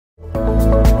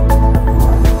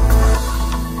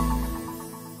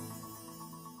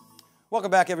Welcome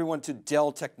back everyone to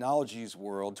Dell Technologies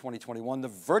World 2021, the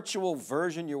virtual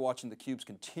version. You're watching theCUBE's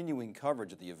continuing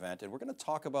coverage of the event, and we're going to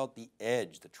talk about the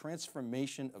edge, the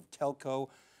transformation of telco,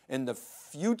 and the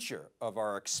future of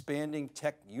our expanding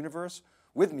tech universe.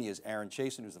 With me is Aaron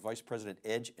Chaisson, who's the Vice President,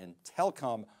 Edge and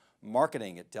Telecom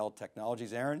Marketing at Dell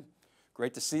Technologies. Aaron,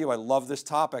 great to see you. I love this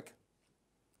topic.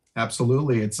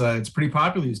 Absolutely, it's pretty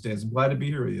popular these days. I'm glad to be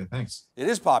here with you, thanks. It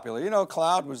is popular. You know,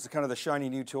 cloud was kind of the shiny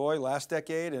new toy last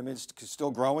decade. I mean, it's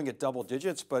still growing at double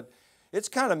digits, but it's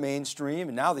kind of mainstream,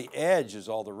 and now the edge is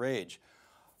all the rage.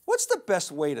 What's the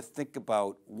best way to think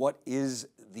about what is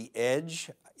the edge?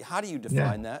 How do you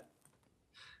define that?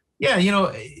 Yeah, you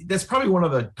know, that's probably one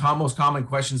of the most common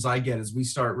questions I get as we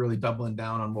start really doubling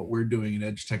down on what we're doing in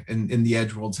edge tech in the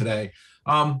edge world today.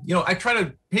 You know, I try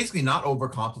to basically not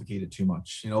overcomplicate it too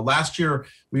much. You know, last year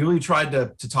we really tried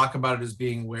to talk about it as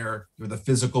being where the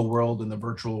physical world and the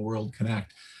virtual world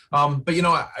connect. But you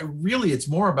know, it's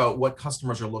more about what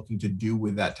customers are looking to do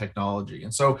with that technology.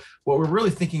 And so what we're really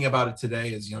thinking about it today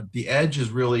is, you know, the edge is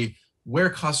really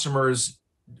where customers'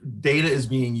 data is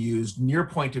being used near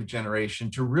point of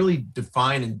generation to really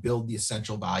define and build the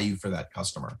essential value for that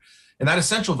customer. And that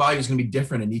essential value is going to be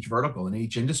different in each vertical, in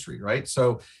each industry, right?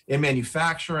 So in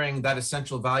manufacturing, that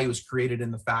essential value is created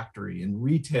in the factory. In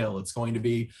retail, it's going to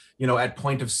be, you know, at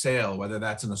point of sale, whether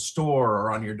that's in a store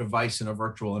or on your device in a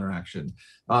virtual interaction.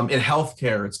 In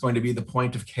healthcare, it's going to be the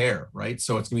point of care, right?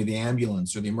 So it's going to be the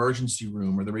ambulance or the emergency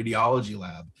room or the radiology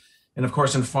lab. And of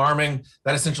course, in farming,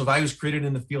 that essential value is created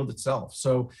in the field itself.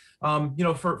 So, you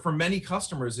know, for many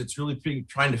customers, it's really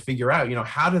trying to figure out, you know,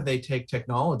 how do they take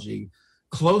technology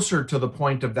closer to the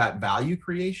point of that value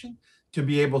creation to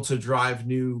be able to drive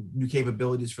new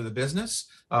capabilities for the business,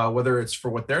 whether it's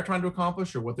for what they're trying to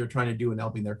accomplish or what they're trying to do in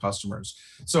helping their customers.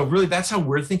 So really, that's how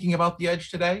we're thinking about the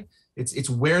edge today. It's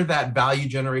where that value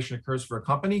generation occurs for a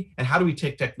company, and how do we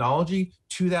take technology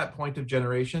to that point of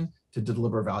generation to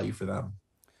deliver value for them.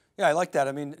 Yeah, I like that.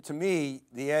 I mean, to me,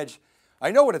 the edge,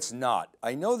 I know what it's not.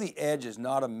 I know the edge is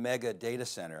not a mega data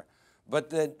center,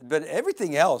 but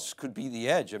everything else could be the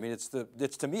edge. I mean,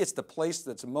 to me, it's the place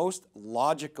that's most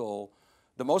logical,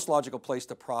 the most logical place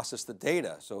to process the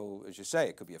data. So as you say,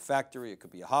 it could be a factory, it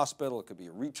could be a hospital, it could be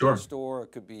a retail store,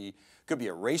 it could be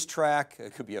a racetrack,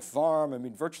 it could be a farm. I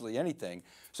mean, virtually anything.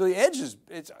 So the edge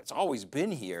it's always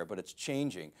been here, but it's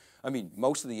changing. I mean,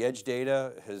 most of the edge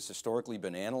data has historically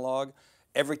been analog.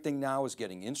 Everything now is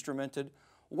getting instrumented.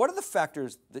 What are the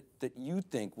factors that you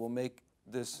think will make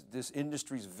this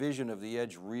industry's vision of the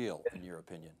edge real, in your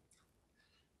opinion?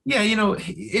 Yeah, you know,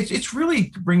 it's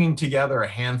really bringing together a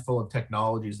handful of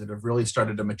technologies that have really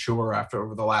started to mature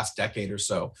over the last decade or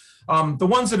so. The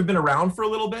ones that have been around for a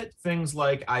little bit, things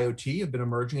like IoT have been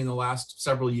emerging in the last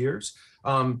several years.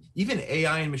 Even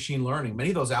AI and machine learning, many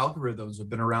of those algorithms have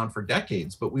been around for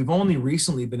decades, but we've only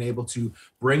recently been able to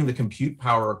bring the compute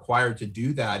power required to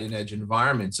do that in edge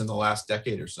environments in the last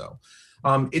decade or so.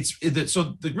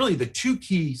 Really the two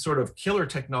key sort of killer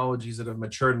technologies that have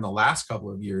matured in the last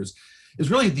couple of years is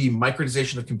really the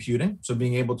micronization of computing, so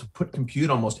being able to put compute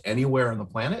almost anywhere on the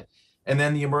planet, and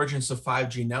then the emergence of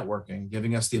 5G networking,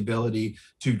 giving us the ability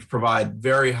to provide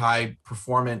very high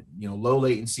performant, you know, low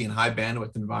latency and high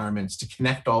bandwidth environments to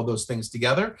connect all those things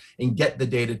together and get the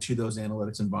data to those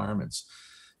analytics environments.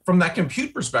 From that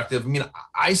compute perspective, I mean,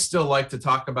 I still like to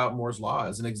talk about Moore's Law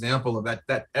as an example of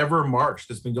that ever march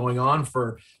that's been going on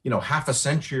for, you know, half a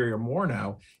century or more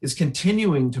now, is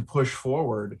continuing to push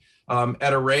forward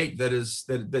at a rate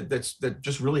that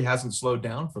just really hasn't slowed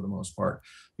down for the most part.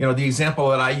 You know, the example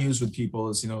that I use with people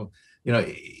is,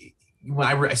 when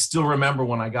I still remember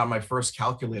when I got my first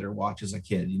calculator watch as a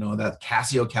kid, you know, that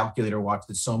Casio calculator watch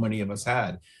that so many of us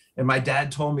had. And my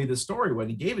dad told me the story when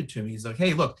he gave it to me. He's like,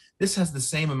 hey, look, this has the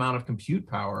same amount of compute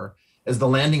power as the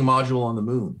landing module on the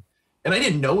moon. And I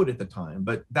didn't know it at the time,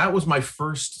 but that was my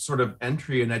first sort of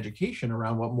entry in education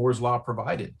around what Moore's Law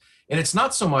provided. And it's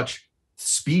not so much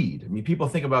speed. I mean, people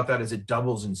think about that as it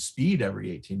doubles in speed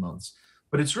every 18 months,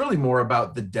 but it's really more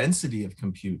about the density of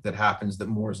compute that happens that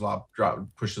Moore's Law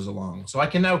pushes along. So I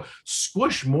can now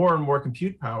squish more and more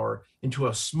compute power into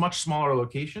a much smaller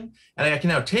location, and I can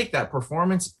now take that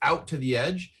performance out to the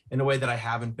edge in a way that I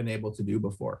haven't been able to do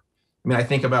before. I mean, I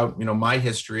think about, you know, my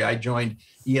history. I joined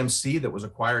EMC that was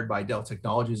acquired by Dell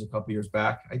Technologies a couple years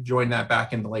back. I joined that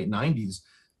back in the late 90s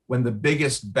when the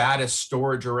biggest, baddest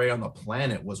storage array on the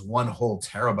planet was 1 whole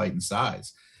terabyte in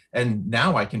size. And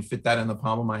now I can fit that in the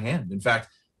palm of my hand. In fact,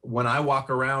 when I walk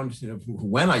around, you know,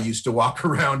 when I used to walk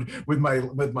around with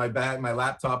my bag, my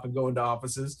laptop, and go into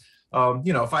offices,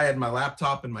 you know, if I had my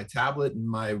laptop and my tablet and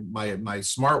my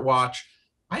smartwatch,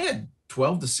 I had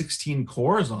 12 to 16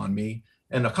 cores on me.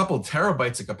 and a couple of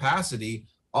terabytes of capacity,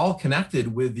 all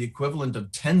connected with the equivalent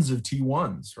of tens of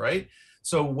T1s, right?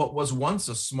 So what was once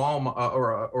a small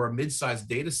or a mid-sized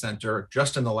data center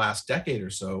just in the last decade or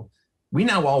so, we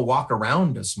now all walk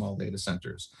around as small data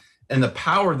centers. And the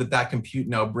power that that compute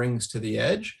now brings to the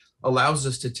edge allows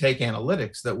us to take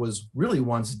analytics that was really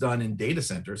once done in data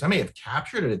centers. I may have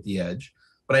captured it at the edge,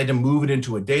 but I had to move it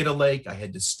into a data lake. I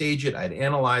had to stage it, I had to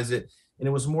analyze it. And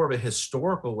it was more of a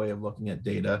historical way of looking at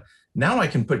data. Now I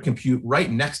can put compute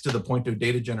right next to the point of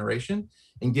data generation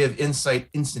and give insight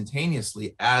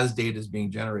instantaneously as data is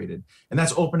being generated. And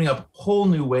that's opening up whole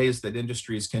new ways that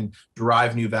industries can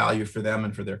derive new value for them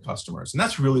and for their customers. And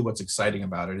that's really what's exciting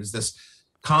about it, is this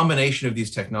combination of these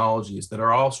technologies that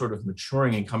are all sort of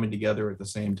maturing and coming together at the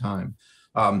same time.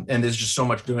 And there's just so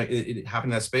much doing it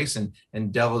happening in that space.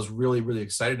 And Dell is really, really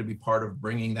excited to be part of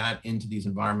bringing that into these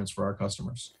environments for our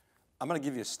customers. I'm going to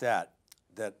give you a stat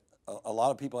that a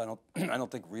lot of people I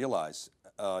don't think realize.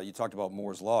 You talked about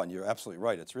Moore's Law, and you're absolutely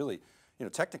right. It's really,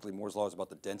 technically Moore's Law is about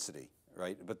the density,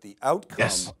 right? But the outcome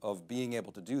of being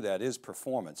able to do that is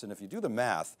performance. And if you do the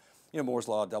math, Moore's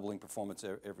Law doubling performance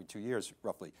every 2 years,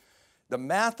 roughly. The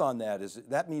math on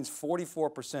that means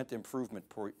 44% improvement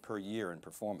per year in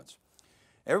performance.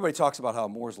 Everybody talks about how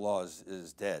Moore's Law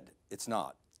is dead. It's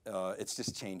not. It's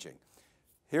just changing.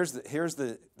 Here's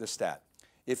the stat.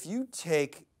 If you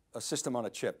take a system on a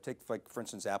chip, take, like, for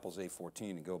instance, Apple's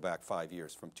A14 and go back 5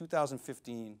 years, from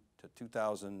 2015 to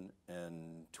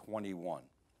 2021.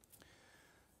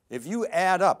 If you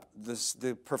add up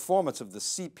the performance of the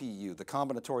CPU, the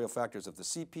combinatorial factors of the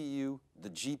CPU, the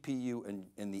GPU,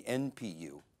 and the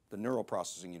NPU, the neural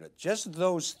processing unit, just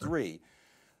those three,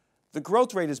 the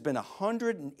growth rate has been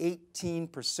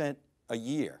 118% a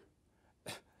year.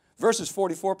 Versus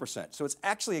 44%. So it's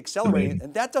actually accelerating,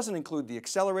 and that doesn't include the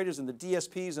accelerators and the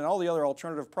DSPs and all the other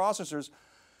alternative processors.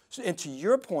 So, and to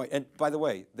your point, and by the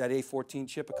way, that A14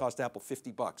 chip, it cost Apple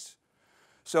 $50.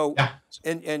 So,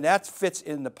 and that fits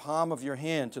in the palm of your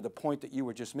hand to the point that you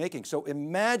were just making. So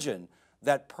imagine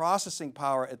that processing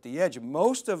power at the edge.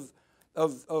 Most of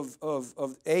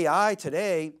AI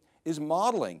today is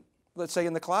modeling, let's say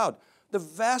in the cloud. The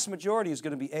vast majority is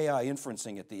going to be AI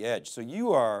inferencing at the edge. So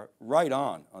you are right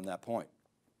on that point.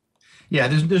 Yeah,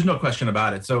 there's no question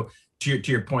about it. So to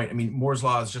your point, I mean, Moore's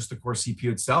Law is just the core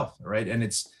CPU itself, right? And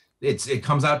it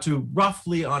comes out to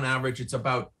roughly on average, it's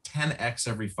about 10x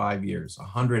every 5 years,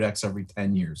 100x every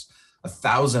 10 years,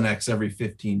 1000x every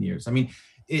 15 years. I mean,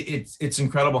 it's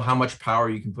incredible how much power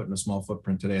you can put in a small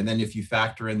footprint today. And then if you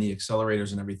factor in the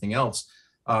accelerators and everything else,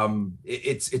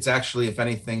 it's actually, if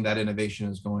anything, that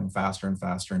innovation is going faster and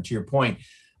faster. And to your point,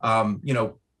 while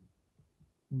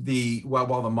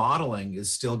the modeling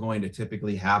is still going to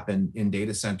typically happen in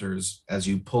data centers as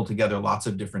you pull together lots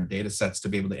of different data sets to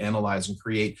be able to analyze and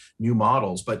create new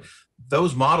models, but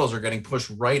those models are getting pushed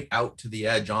right out to the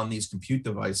edge on these compute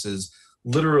devices,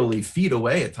 literally feet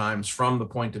away at times from the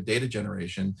point of data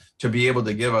generation, to be able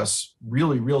to give us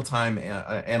really real-time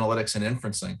analytics and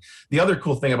inferencing. The other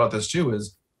cool thing about this too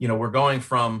is, we're going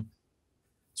from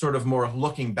sort of more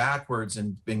looking backwards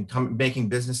and making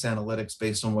business analytics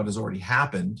based on what has already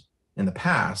happened in the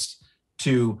past,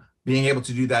 to being able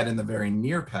to do that in the very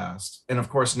near past. And of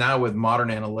course, now with modern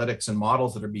analytics and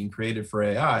models that are being created for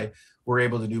AI, we're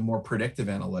able to do more predictive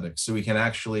analytics. So we can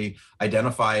actually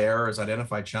identify errors,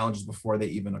 identify challenges before they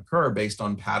even occur based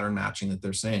on pattern matching that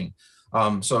they're seeing.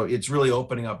 So it's really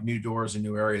opening up new doors and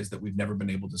new areas that we've never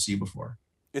been able to see before.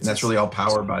 And that's really all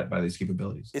powered by these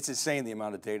capabilities. It's insane the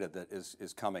amount of data that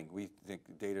is coming. We think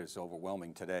data is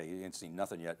overwhelming today. You ain't seen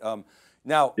nothing yet.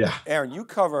 Now, Aaron, you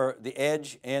cover the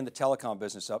edge and the telecom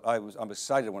business. I'm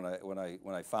excited when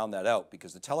I found that out,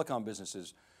 because the telecom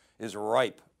business is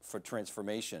ripe for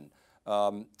transformation.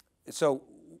 So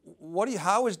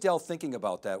how is Dell thinking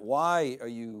about that? Why are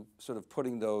you sort of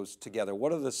putting those together?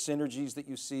 What are the synergies that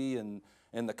you see and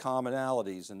the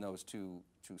commonalities in those two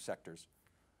sectors?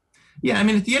 Yeah, I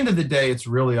mean, at the end of the day, it's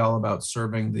really all about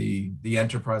serving the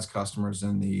enterprise customers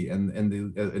and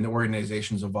the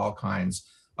organizations of all kinds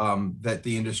that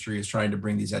the industry is trying to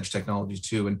bring these edge technologies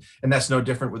to, and that's no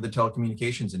different with the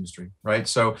telecommunications industry, right?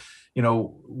 So,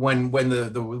 when the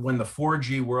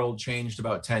 4G world changed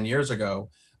about 10 years ago,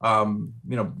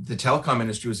 the telecom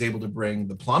industry was able to bring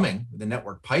the plumbing, the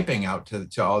network piping out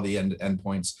to all the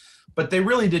endpoints. But they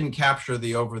really didn't capture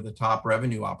the over-the-top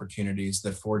revenue opportunities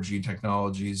that 4G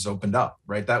technologies opened up,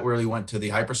 right? That really went to the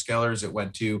hyperscalers. It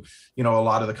went to, a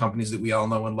lot of the companies that we all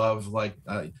know and love, like,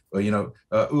 Uber and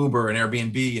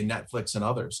Airbnb and Netflix and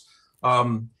others.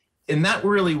 And that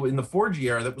really, in the 4G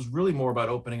era, that was really more about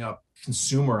opening up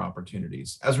consumer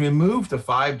opportunities. As we move to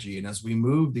 5G and as we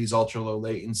move these ultra low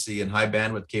latency and high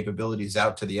bandwidth capabilities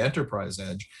out to the enterprise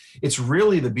edge, it's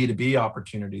really the B2B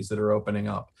opportunities that are opening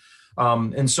up.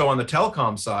 And so on the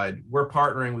telecom side, we're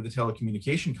partnering with the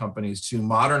telecommunication companies to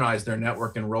modernize their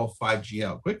network and roll 5G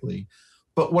out quickly.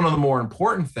 But one of the more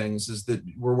important things is that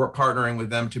we're partnering with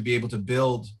them to be able to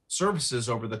build services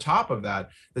over the top of that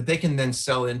they can then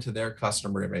sell into their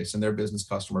customer base and their business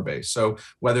customer base. So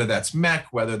whether that's MEC,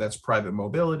 whether that's private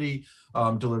mobility,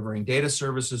 delivering data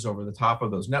services over the top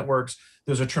of those networks,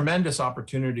 there's a tremendous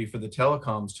opportunity for the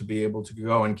telecoms to be able to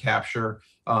go and capture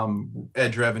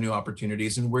edge revenue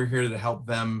opportunities. And we're here to help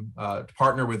them, to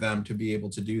partner with them to be able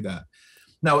to do that.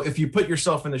 Now, if you put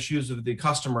yourself in the shoes of the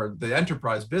customer, the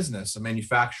enterprise business, a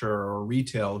manufacturer or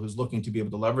retail who's looking to be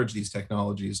able to leverage these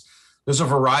technologies, there's a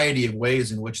variety of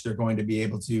ways in which they're going to be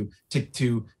able to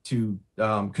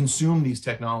consume these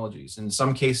technologies. In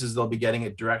some cases, they'll be getting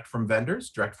it direct from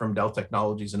vendors, direct from Dell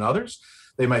Technologies and others.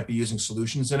 They might be using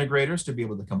solutions integrators to be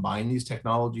able to combine these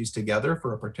technologies together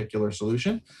for a particular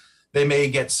solution. They may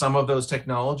get some of those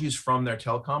technologies from their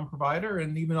telecom provider,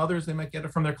 and even others, they might get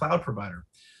it from their cloud provider.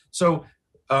 So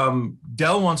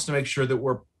Dell wants to make sure that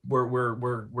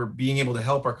we're being able to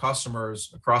help our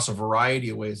customers across a variety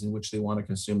of ways in which they want to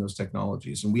consume those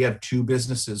technologies. And we have two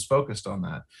businesses focused on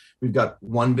that. We've got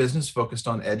one business focused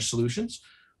on edge solutions,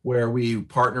 where we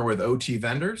partner with OT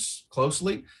vendors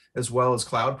closely, as well as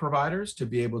cloud providers, to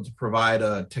be able to provide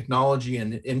a technology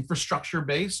and infrastructure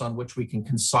base on which we can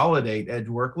consolidate edge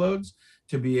workloads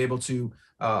to be able to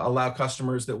allow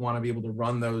customers that want to be able to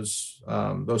run those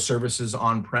services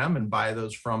on-prem and buy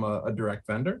those from a direct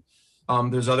vendor.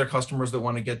 There's other customers that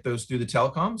want to get those through the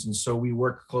telecoms. And so we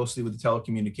work closely with the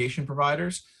telecommunication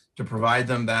providers to provide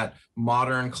them that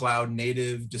modern cloud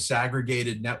native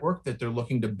disaggregated network that they're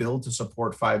looking to build to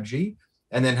support 5G,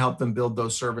 and then help them build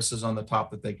those services on the top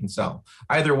that they can sell.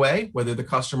 Either way, whether the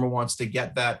customer wants to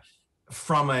get that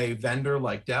from a vendor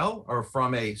like Dell or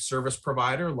from a service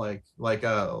provider like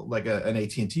an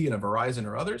AT&T and a Verizon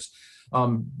or others,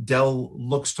 Dell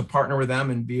looks to partner with them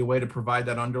and be a way to provide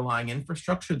that underlying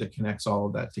infrastructure that connects all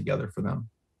of that together for them.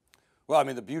 Well, I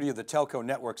mean, the beauty of the telco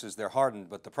networks is they're hardened,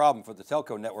 but the problem for the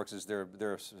telco networks is they're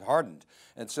hardened.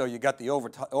 And so you got the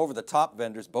over the top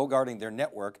vendors bogarting their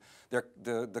network.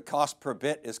 The cost per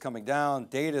bit is coming down,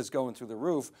 data is going through the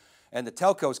roof, and the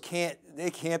telcos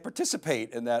can't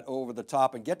participate in that over the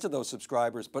top and get to those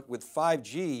subscribers. But with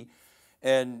 5G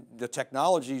and the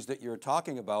technologies that you're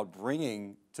talking about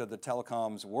bringing to the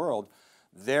telecoms world,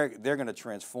 they're going to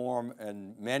transform,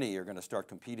 and many are going to start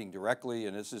competing directly,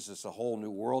 and this is just a whole new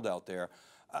world out there.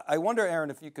 I wonder, Aaron,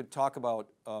 if you could talk about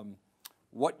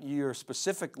what you're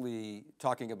specifically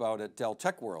talking about at Dell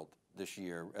Tech World this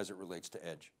year as it relates to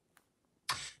Edge.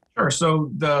 Sure. So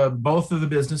both of the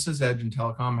businesses, Edge and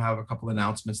Telecom, have a couple of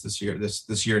announcements this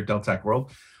year at Dell Tech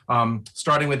World.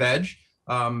 Starting with Edge,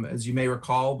 as you may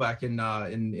recall, back in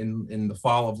the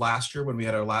fall of last year, when we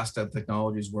had our last Dell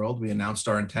Technologies World, we announced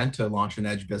our intent to launch an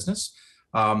Edge business.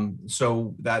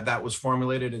 So that was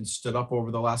formulated and stood up over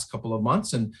the last couple of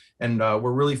months, and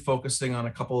we're really focusing on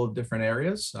a couple of different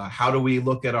areas. How do we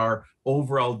look at our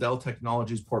overall Dell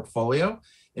Technologies portfolio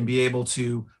and be able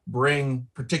to bring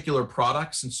particular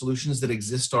products and solutions that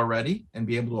exist already and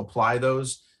be able to apply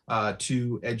those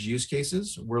to edge use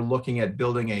cases? We're looking at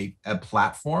building a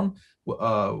platform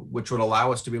which would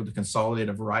allow us to be able to consolidate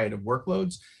a variety of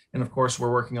workloads. And of course,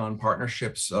 we're working on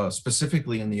partnerships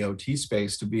specifically in the OT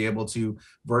space to be able to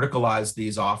verticalize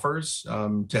these offers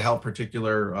to help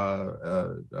particular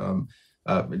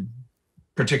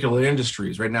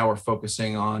industries. Right now, we're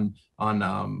focusing on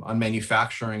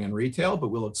manufacturing and retail, but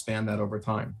we'll expand that over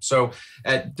time. So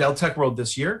at Dell Tech World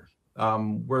this year,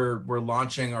 we're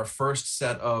launching our first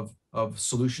set of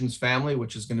solutions family,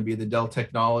 which is going to be the Dell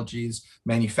Technologies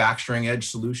Manufacturing Edge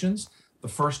Solutions. The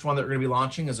first one that we're going to be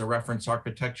launching is a reference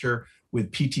architecture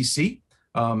with PTC,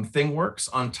 ThingWorx,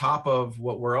 on top of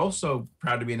what we're also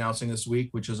proud to be announcing this week,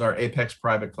 which is our Apex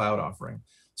Private Cloud offering.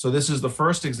 So this is the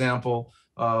first example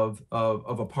of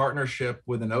a partnership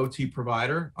with an OT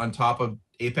provider on top of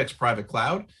Apex Private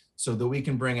Cloud, so that we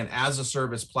can bring an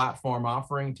as-a-service platform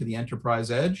offering to the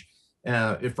enterprise edge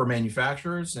for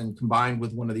manufacturers, and combined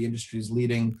with one of the industry's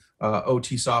leading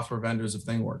OT software vendors of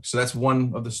ThingWorx. So that's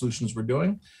one of the solutions we're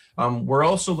doing. We're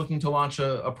also looking to launch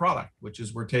a product, which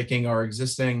is we're taking our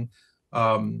existing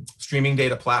streaming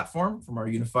data platform from our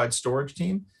unified storage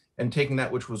team and taking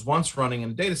that, which was once running in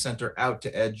a data center, out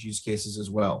to edge use cases as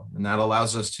well. And that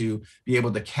allows us to be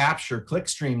able to capture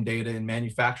clickstream data in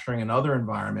manufacturing and other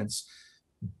environments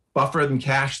buffer and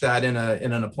cache that in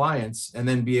an appliance, and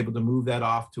then be able to move that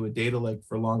off to a data lake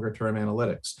for longer term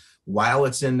analytics. While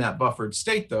it's in that buffered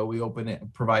state though, we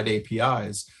provide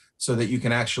APIs so that you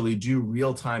can actually do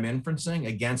real-time inferencing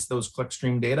against those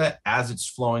clickstream data as it's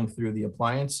flowing through the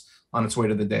appliance on its way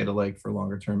to the data lake for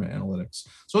longer term analytics.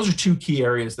 So those are two key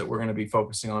areas that we're going to be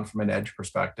focusing on from an edge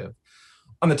perspective.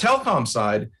 On the telecom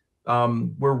side,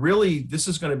 this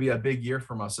is going to be a big year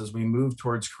from us as we move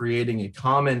towards creating a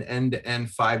common end-to-end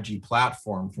 5G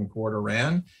platform from core to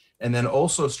RAN, and then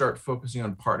also start focusing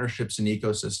on partnerships and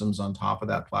ecosystems on top of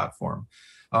that platform.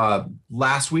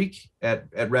 Last week at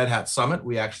Red Hat Summit,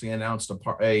 we actually announced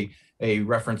a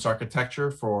reference architecture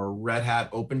for Red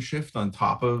Hat OpenShift on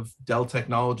top of Dell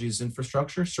Technologies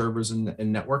infrastructure, servers and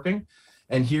networking.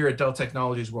 And here at Dell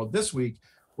Technologies World this week,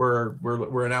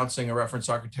 we're announcing a reference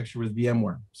architecture with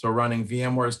VMware. So running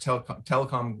VMware's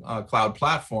telecom cloud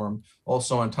platform,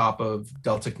 also on top of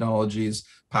Dell Technologies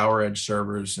PowerEdge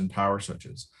servers and power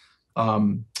switches.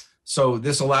 So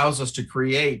this allows us to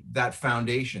create that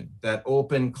foundation, that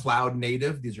open cloud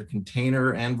native, these are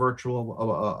container and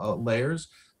virtual layers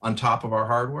on top of our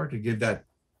hardware to give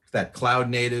that cloud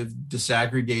native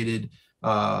disaggregated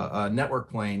network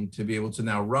plane to be able to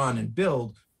now run and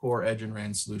build core edge and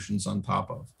RAN solutions on top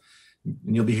of.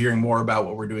 And you'll be hearing more about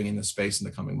what we're doing in this space in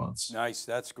the coming months. Nice,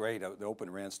 that's great. The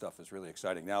open RAN stuff is really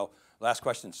exciting. Now, last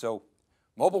question. So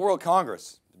Mobile World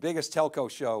Congress, the biggest telco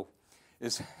show,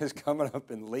 is coming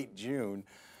up in late June.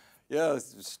 Yeah,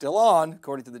 it's still on,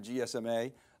 according to the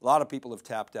GSMA. A lot of people have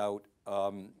tapped out,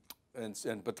 but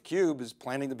theCUBE is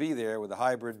planning to be there with a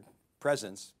hybrid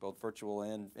presence, both virtual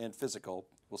and physical.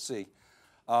 We'll see.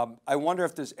 I wonder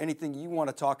if there's anything you want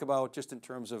to talk about just in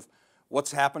terms of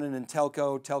what's happening in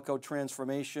telco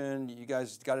transformation. You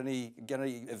guys got any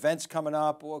events coming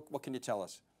up? What can you tell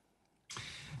us?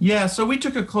 Yeah, so we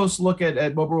took a close look at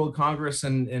Mobile World Congress,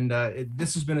 and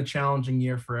this has been a challenging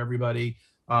year for everybody.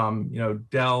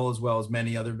 Dell, as well as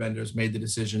many other vendors, made the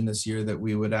decision this year that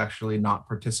we would actually not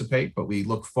participate, but we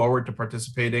look forward to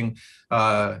participating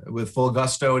with full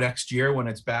gusto next year when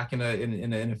it's back in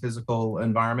a physical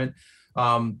environment.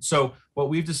 So what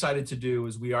we've decided to do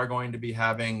is we are going to be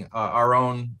having our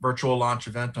own virtual launch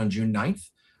event on June 9th.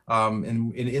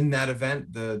 And in that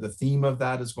event, the theme of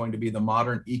that is going to be the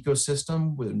modern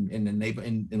ecosystem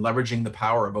in leveraging the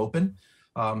power of open.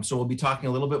 So we'll be talking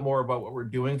a little bit more about what we're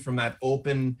doing from that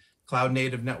open cloud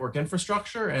native network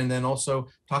infrastructure, and then also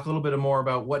talk a little bit more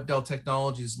about what Dell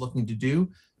Technologies is looking to do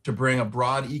to bring a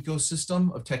broad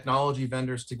ecosystem of technology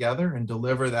vendors together and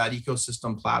deliver that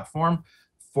ecosystem platform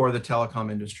for the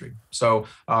telecom industry. So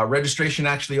registration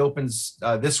actually opens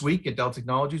this week at Dell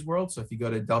Technologies World. So if you go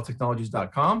to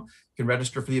delltechnologies.com, you can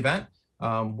register for the event.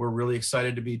 We're really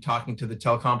excited to be talking to the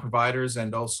telecom providers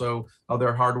and also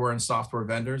other hardware and software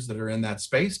vendors that are in that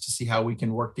space to see how we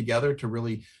can work together to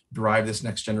really drive this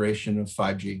next generation of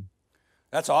 5G.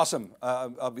 That's awesome.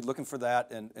 I'll be looking for that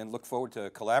and look forward to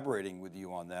collaborating with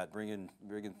you on that, bringing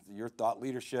your thought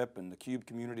leadership, and the theCUBE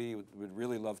community would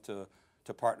really love to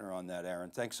partner on that, Aaron.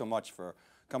 Thanks so much for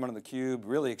coming to theCUBE.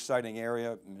 Really exciting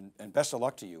area, and best of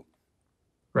luck to you.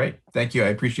 Great, thank you. I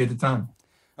appreciate the time.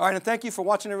 All right, and thank you for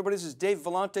watching, everybody. This is Dave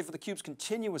Vellante for theCUBE's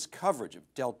continuous coverage of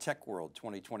Dell Tech World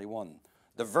 2021,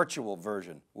 the virtual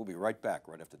version. We'll be right back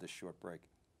right after this short break.